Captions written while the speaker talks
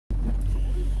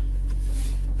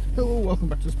Hello, welcome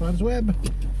back to the Spider's Web.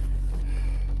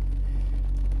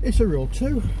 It's a road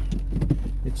 2.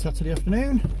 It's Saturday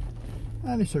afternoon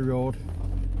and it's a road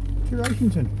to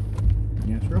Wrightington.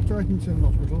 Yes, we're off to Wrightington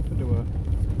Hospital to do a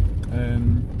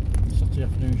Saturday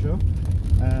afternoon show.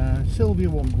 Sylvia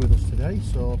won't be with us today,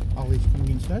 so Ali's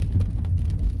coming instead.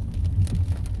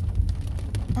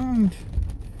 And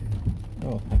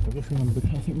oh heck, I've just remembered,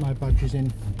 I think my badge is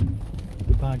in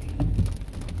the bag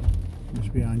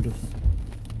just behind us.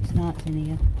 It's not in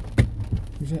here.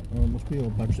 Is it? Oh, it must be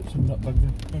your badge that's in that bag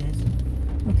then. It is.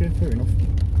 Okay, fair enough.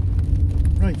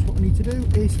 Right, so what we need to do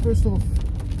is first off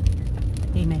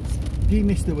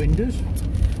demist the windows.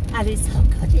 And it's so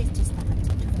good, it's just that touch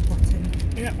of the button.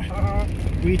 Yeah.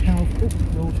 We have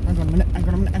hang on a minute, hang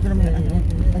on a minute, hang on a minute,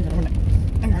 hang on a minute.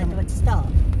 Hang on a minute. To stop?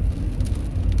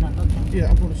 No, okay. Yeah,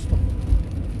 I'm going to stop.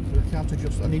 But I can't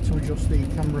adjust, I need to adjust the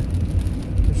camera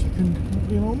for a second, a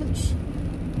few moments.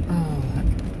 Oh, heck.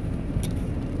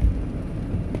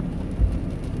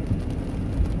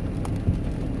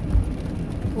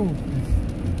 Oh,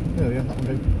 there we are, that will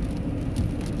do.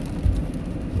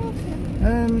 Okay.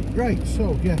 Right,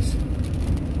 so, yes.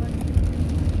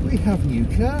 We have a new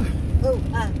car. Oh,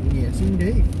 yes,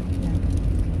 indeed.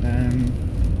 yeah.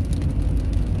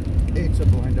 It's a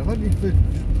blind. I've had it for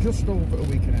just over a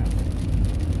week and a half.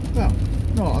 Well,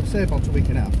 no, I'd say about a week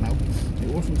and a half now.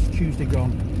 It wasn't Tuesday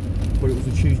gone, but it was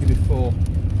the Tuesday before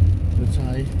that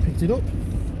I picked it up.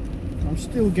 I'm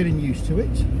still getting used to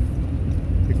it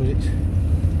because it's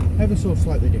ever so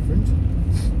slightly different.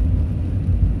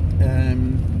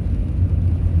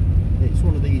 It's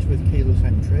one of these with keyless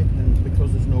entry, and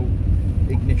because there's no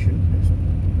ignition, it's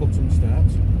button start.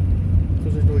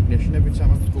 Because there's no ignition, every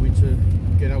time I'm going to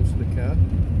get out of the car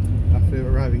after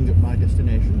arriving at my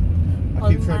destination,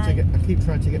 I keep trying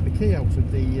to get the key out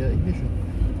of the ignition.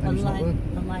 And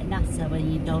unlike NASA, where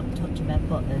you don't touch a red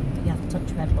button, you have to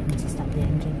touch a red button to start the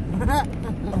engine. Oh, I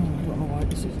don't know why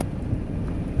this is.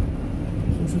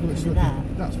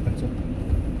 That's better.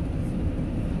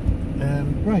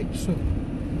 Right, so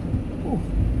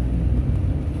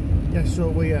yeah, so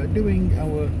we are doing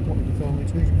our, what would you call it,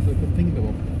 the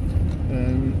thingamabobber.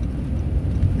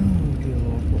 Oh dear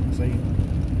Lord, what am I saying?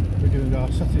 We're doing our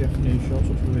Saturday afternoon shows,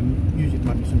 which we're in Music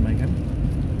Madness and Mayhem.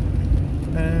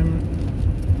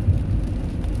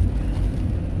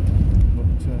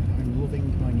 But I'm loving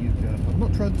my new car. I've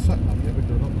not tried the sat-nav yet,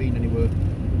 because I've not been anywhere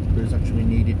that has actually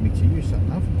needed me to use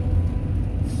sat-nav.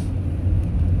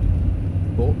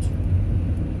 But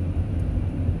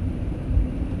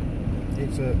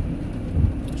it's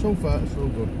so far so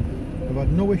good. I've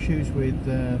had no issues with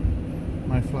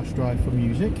my flash drive for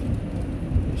music.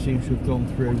 It seems to have gone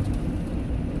through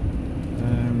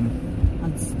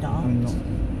And stopped.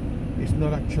 It's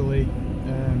not actually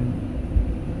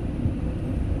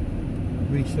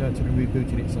restarted and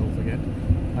rebooted itself again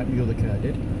like the other car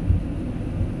did.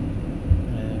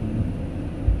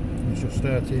 It's just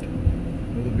started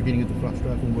at the beginning of the flash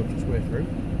drive and worked its way through.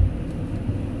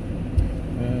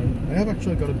 I have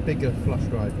actually got a bigger flash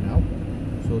drive now,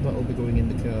 so that will be going in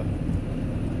the car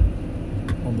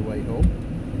on the way home,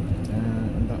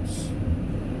 and that's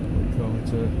what we call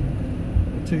it,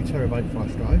 a 2 terabyte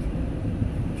flash drive,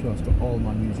 so that's got all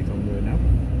my music on there now,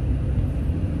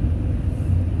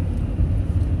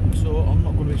 so I'm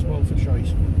not going to be spoiled for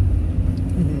choice.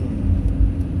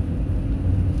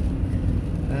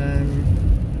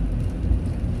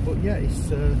 But yeah, it's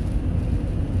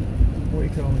what do you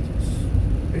call it?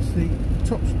 It's the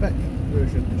top spec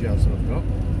version of the Jazz that I've got.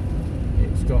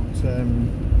 It's got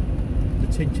the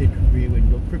tinted rear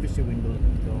window, privacy window as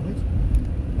we call it.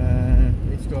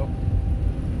 It's got,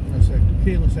 as I said,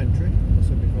 keyless entry, as I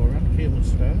said beforehand, keyless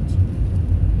start.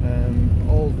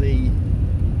 All the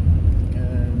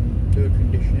air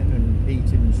conditioning and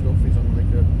heating and stuff is on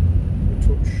like a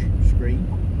touch screen.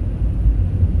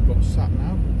 We've got sat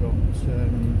nav, we've got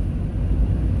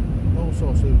all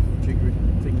sorts of jiggery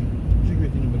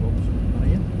thingamabobs on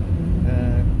here.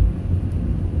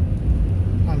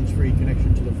 Hands-free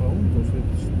connection to the phone, goes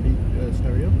with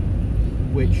stereo,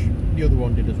 which the other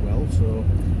one did as well. So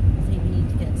I think we need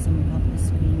to get some of the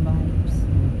screen vibes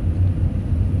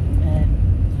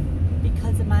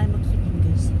because of my lucky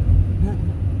fingers.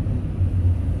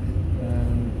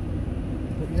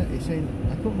 But yeah, it's in.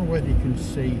 I don't know whether you can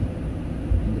see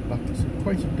in the back. It's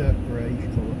quite a dark greyish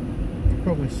colour. You can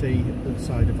probably see at the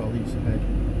side of Ali's head.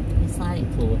 It's like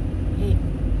the colour.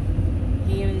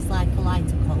 Here is like a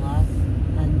lighter colour,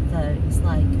 and there it's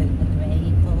like a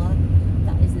grey colour.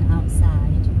 That isn't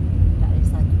outside. That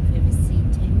is like a privacy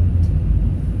tint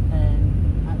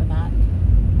at the back.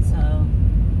 So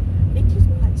it is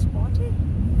quite sporty.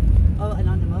 Oh, and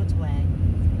on the motorway,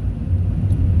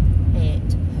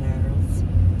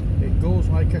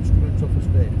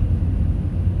 speed?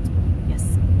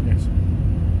 Yes. Yes.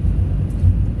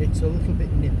 It's a little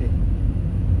bit nippy.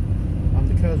 And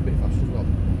the car's a bit fast as well.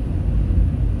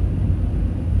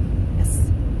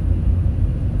 Yes.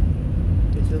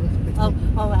 It's a little bit nippy.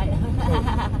 Oh, right.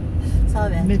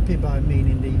 Sorry. Nippy by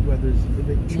meaning the weather's a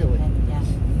bit chilly. Nippy, yeah.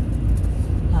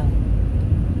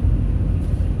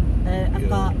 I've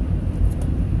got,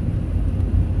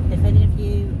 if any of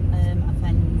you are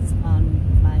friends on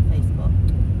my Facebook,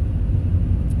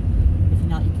 if you're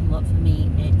not, you can look for me.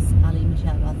 It's Ali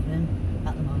Michelle Rotherham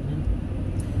at the moment.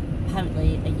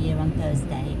 Apparently a year on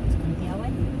Thursday it's going to be our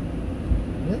wedding.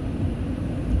 Yeah.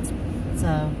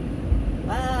 So,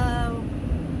 wow.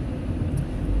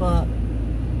 But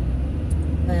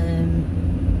I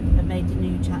made a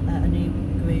new chat, a new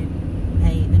group, a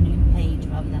new page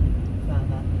rather than a group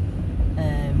rather,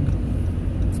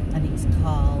 and it's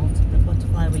called the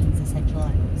Butterfly Wings Essential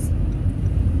Oils.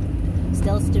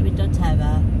 Still doing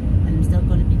doTERRA, and I'm still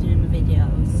going to be doing my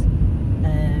videos.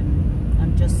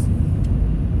 I'm just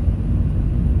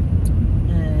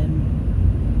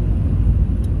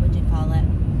what do you call it?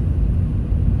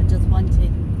 I just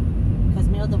wanted, because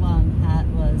my other one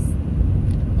was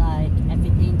like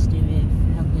everything to do with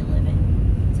healthy living,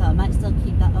 so I might still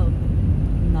keep that up.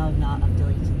 No, I'm not. I've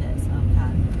deleted it, so I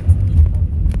can't keep it up.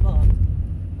 But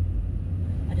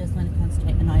I just want to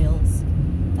concentrate on oils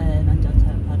and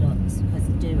doTERRA products, because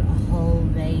they do a whole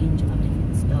range of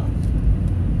different stuff.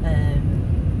 And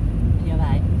you're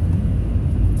right.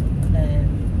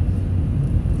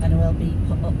 And I will be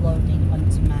uploading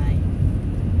onto my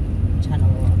channel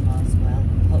a lot more as well,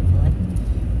 hopefully.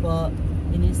 But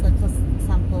in this little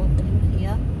sample thing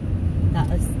here, that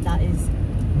is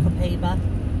copaiba,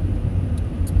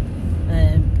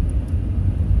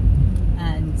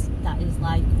 and that is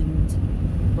likened,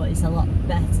 but it's a lot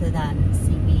better than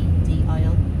CBD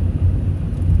oil,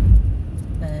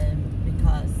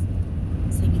 because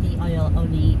CBD oil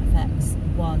only affects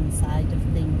one side of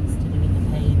things to do with the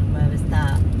pain, whereas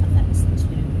that affects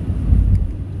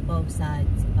both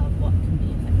sides of what can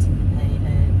be affecting the pain,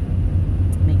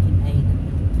 making pain and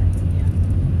affecting you.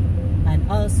 And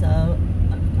also,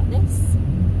 I've got this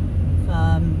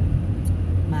from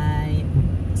my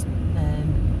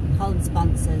calling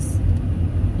sponsors.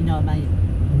 You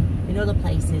know the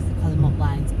places they call them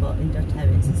uplines, but in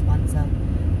doTERRA it's a sponsor,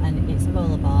 and it's a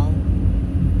rollerball.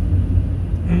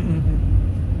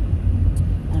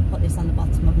 And I put this on the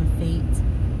bottom of my feet,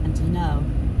 and do you know,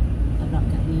 I've not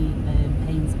got any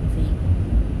pains in my feet.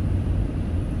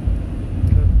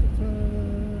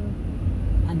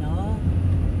 I know.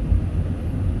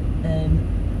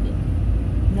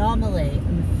 Normally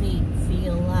my feet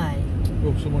feel like...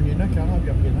 Rub some on your neck, I'll have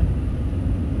you up your neck.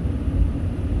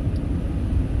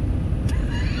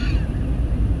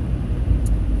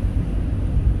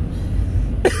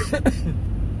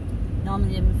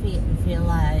 Normally my feet feel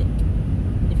like,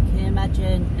 if you can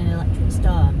imagine an electric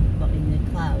storm but in the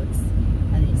clouds,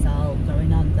 and it's all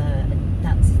going on there, and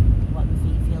that's what my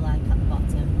feet feel like at the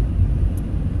bottom.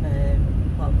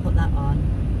 But I'll put that on.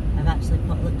 I've actually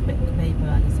put a little bit of paper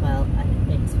on as well,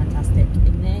 and it's fantastic.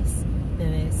 In this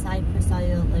there is cypress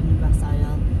oil, lemongrass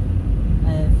oil,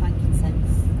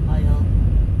 frankincense oil.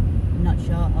 I'm not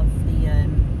sure of the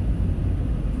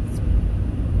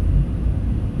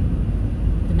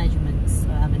measurements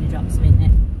or how many drops are in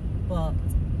it, but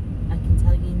I can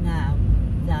tell you now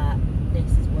that this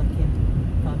is working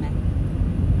for me.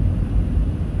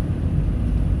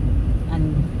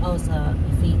 And also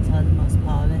your feet are the most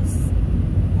porous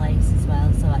place as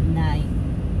well, so at night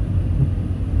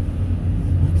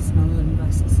I can smell the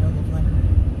lemongrass. It's so lovely.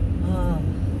 Oh,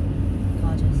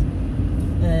 gorgeous.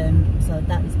 So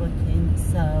that is working.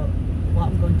 So what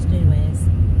I'm going to do is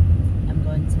I'm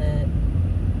going to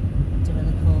do a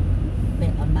little bit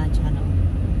on my channel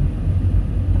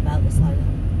about this oil,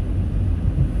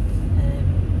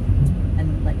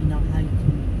 and let you know how you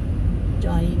can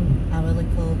join our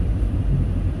little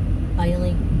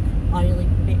oily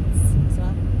bits as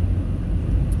well.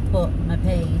 But my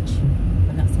page,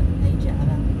 I've not set my page yet, have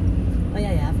I? Oh yeah,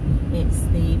 I have. It's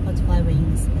the Butterfly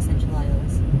Wings Essential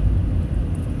Oils.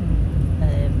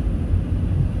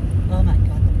 Oh my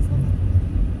god, that is lovely.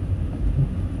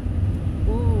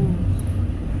 Ooh.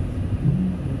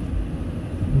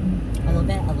 I love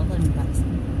it. I love lemongrass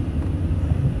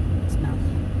smell.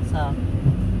 So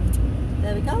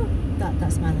there we go.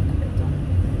 That's my little bit done.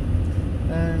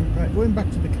 Right, going back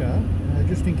to the car,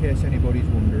 just in case anybody's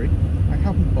wondering, I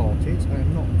haven't bought it.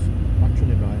 I'm not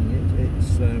actually buying it.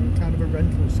 It's kind of a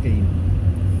rental scheme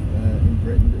in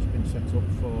Britain that's been set up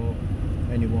for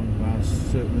anyone who has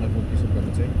certain level of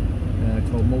disability,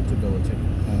 called Multibility,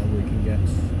 where you can get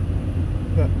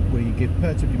where you give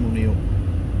part of your money up,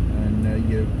 and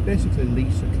you basically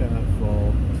lease a car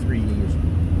for 3 years.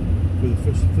 For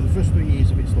the first 3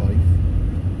 years of its life,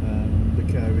 the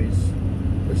car is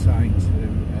assigned to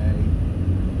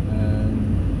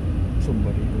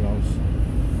somebody who has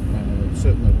a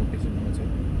certain level of disability,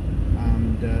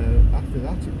 and after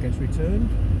that it gets returned.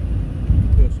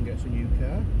 The person gets a new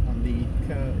car, and the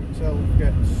car itself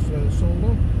gets sold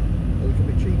on a little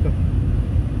bit cheaper.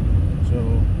 So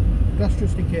that's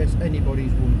just in case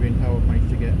anybody's wondering how I've managed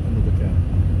to get another car.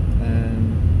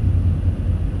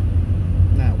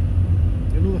 Now,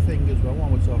 another thing as well, while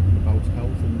we're talking about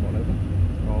health and whatever,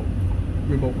 or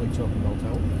remotely talking about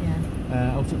health,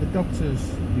 I was at the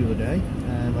doctor's the other day.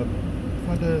 I've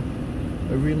had a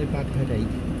really bad headache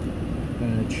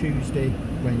Tuesday,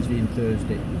 Wednesday and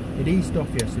Thursday. It eased off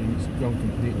yesterday and it's gone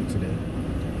completely today.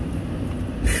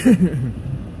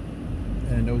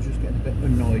 And I was just getting a bit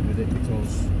annoyed with it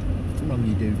because, well,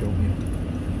 you do, don't you?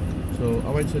 So I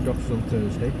went to the doctor's on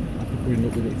Thursday after putting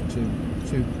up with it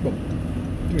for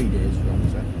 3 days, around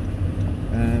that.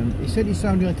 He said it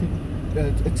sounded like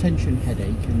a tension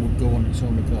headache and would go on its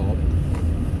own accord,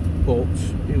 but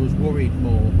he was worried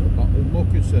more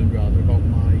concerned rather about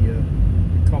my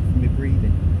cough and my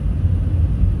breathing.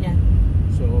 Yeah.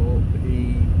 So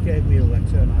he gave me a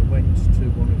letter, and I went to the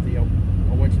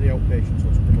outpatients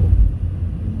hospital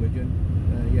in Wigan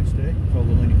yesterday, called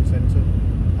the Clinical Centre,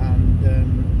 and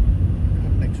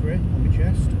had an X-ray on my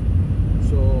chest.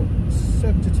 So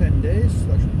 7 to 10 days,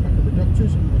 I should be back at the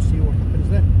doctor's, and we'll see what happens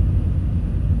then.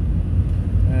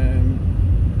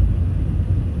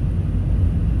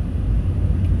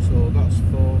 So that's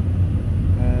for.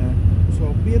 So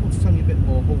I'll be able to tell you a bit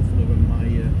more hopefully when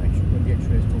when the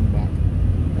X-rays come back.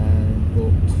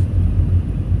 But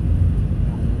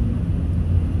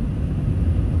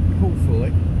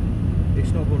hopefully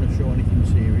it's not going to show anything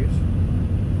serious.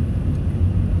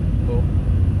 But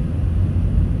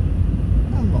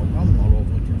I'm not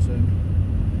overly concerned.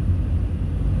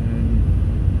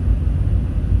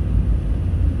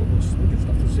 But we'll just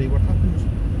have to see what happens.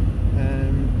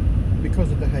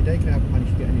 Because of the headache, I haven't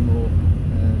managed to get any more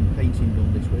painting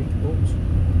done this week, but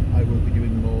I will be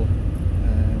doing more.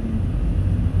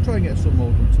 Try and get some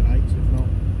more done tonight, if not.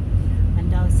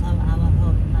 And also our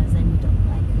hub has ended up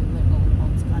like a little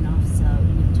one's gone off, so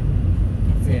we need to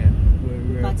get it.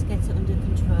 We've got to get it under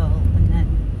control, and then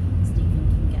Stephen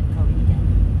can get going again.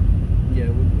 Yeah,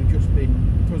 we've just been,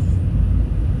 because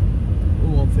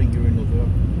one thing or another,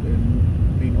 and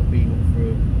me not being up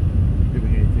for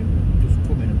doing anything, just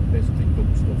come in and basically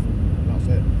dump stuff, and that's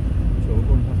it. So we're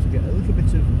going to have to get a little bit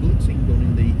of blitzing done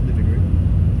in the living room.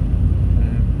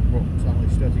 What Sally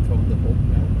started calling the hub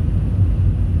now.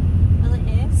 Well, it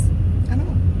is. I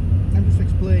know. I'm just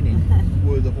explaining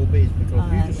where the hub is, because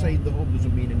you just saying the hub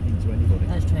doesn't mean anything to anybody.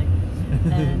 That's true.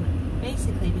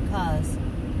 Basically, because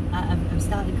I'm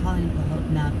starting calling it the hub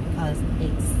now because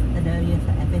it's an area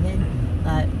for everything.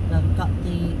 Like we've got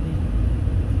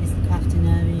it's the crafting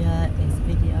area, it's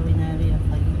the videoing area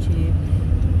for YouTube,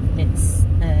 it's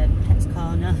Pet's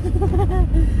Corner,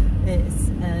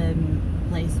 it's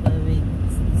place where we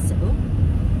sit up.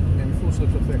 Yeah, we full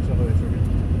slips off the accelerator again.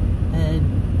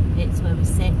 It's where we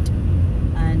sit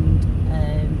and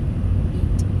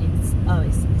eat.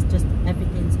 It's just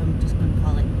everything, so I'm just going to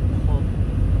call it the hub.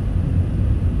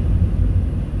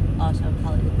 Or shall I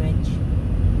call it the bridge?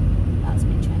 That's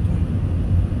me checking.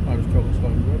 I was called the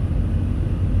spider web.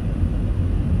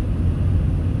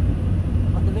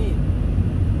 What, the room?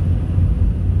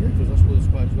 Yeah, because that's where the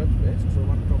spider's web's based, so I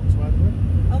want to call it the spider web.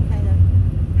 Okay then.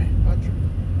 Badger.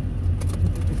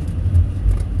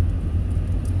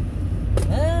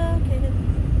 Okay then.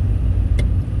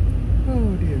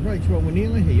 Oh dear, right, well we're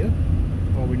nearly here,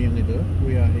 or we're nearly there.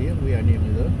 We are here, we are nearly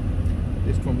there.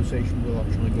 This conversation will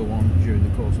actually go on during the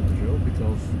course of the show,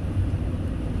 because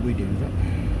we do that.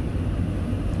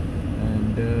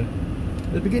 And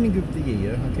at the beginning of the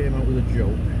year I came out with a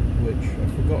joke, which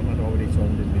I've forgotten I'd already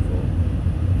told him before,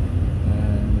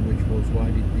 which was why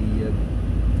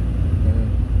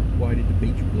did the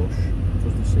beach blush?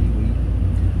 Because the seaweed.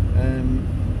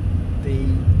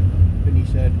 And he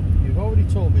said, you've already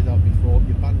told me that before,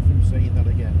 you're banned from saying that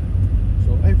again.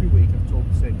 So every week I've told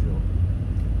the same joke.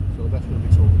 So that's going to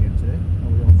be told again today.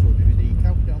 And we also do the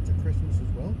countdown to Christmas as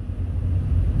well.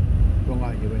 Don't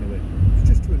like you anyway. It's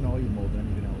just to annoy you more than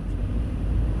anything else.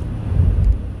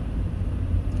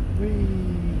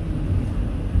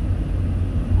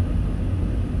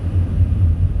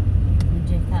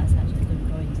 If that's actually going to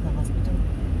go into the hospital.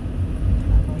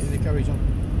 If it carries on.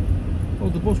 Oh,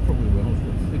 the bus probably will. I was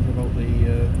thinking about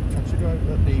the taxi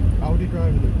driver, the Audi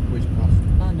driver that whizzed past.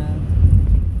 Oh no,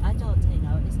 I don't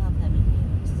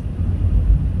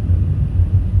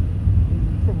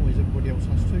as everybody else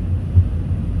has to.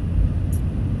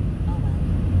 Oh well.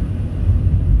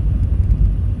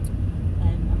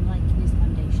 I'm liking his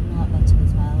foundation a lot better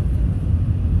as well.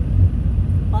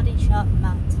 Body Shop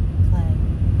matte clay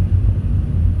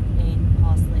in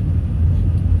porcelain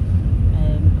link.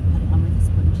 I put it on with a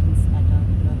sponge instead of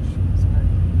a brush, so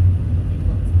it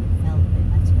felt a bit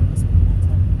better, it was a bit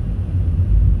better.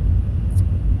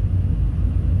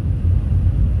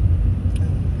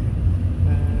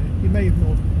 You may have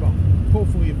not, well,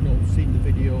 hopefully you've not seen the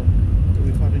video that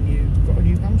we've got a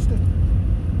new hamster,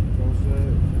 because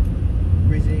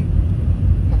Rizzy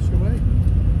passed away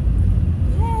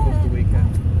over the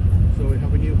weekend. So we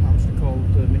have a new hamster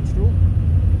called Minstrel.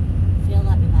 I feel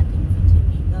like we've had him for 2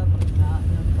 weeks though, but we've got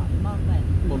him on when?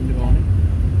 Monday morning.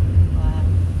 Wow.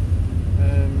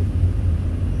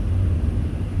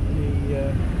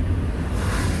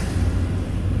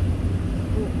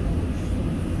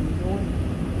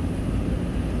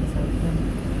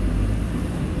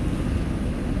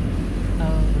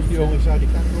 The only side he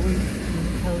can go in.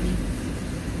 Cody.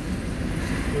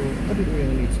 So I didn't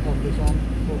really need to have this on,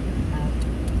 but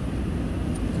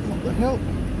what the hell?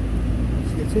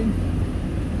 Let's get in.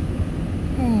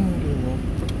 Oh dear Lord.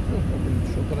 Oh, I've been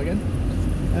shut that again.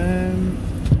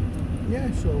 Yeah,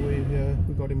 so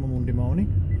we got him on Monday morning.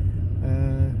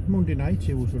 Monday night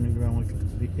he was running around like a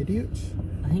big idiot.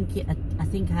 I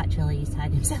think actually he's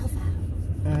tied himself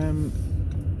out.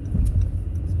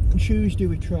 Tuesday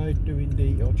we tried doing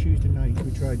Tuesday night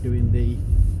we tried doing the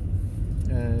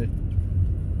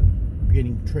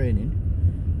beginning training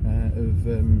of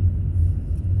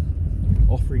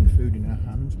offering food in our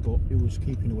hands, but he was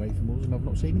keeping away from us, and I've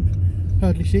not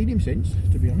hardly seen him since,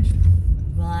 to be honest.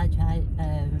 Well, I tried,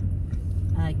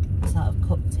 I sort of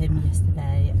cooked him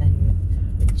yesterday, and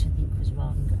which I think was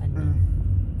wrong, and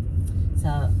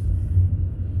so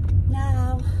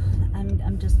now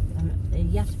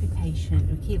you have to be patient.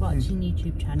 We keep watching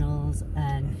YouTube channels,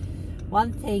 and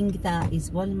one thing that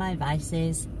is one of my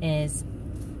vices is...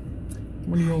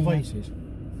 One of your vices?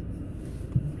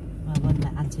 Well, one of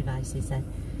my anti-vices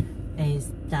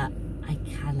is that I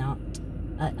cannot...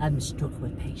 I'm struck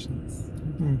with patience.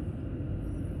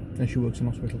 And she works in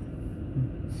hospital.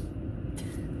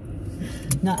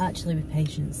 Not actually with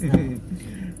patience though.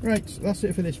 Right, that's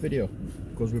it for this video,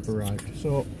 because we've arrived.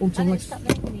 So until next...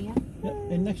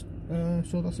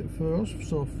 so that's it for us.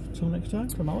 So till next time,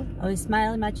 from Alan. Always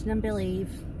smile, imagine and believe.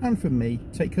 And from me,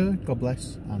 take care, God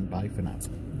bless, and bye for now.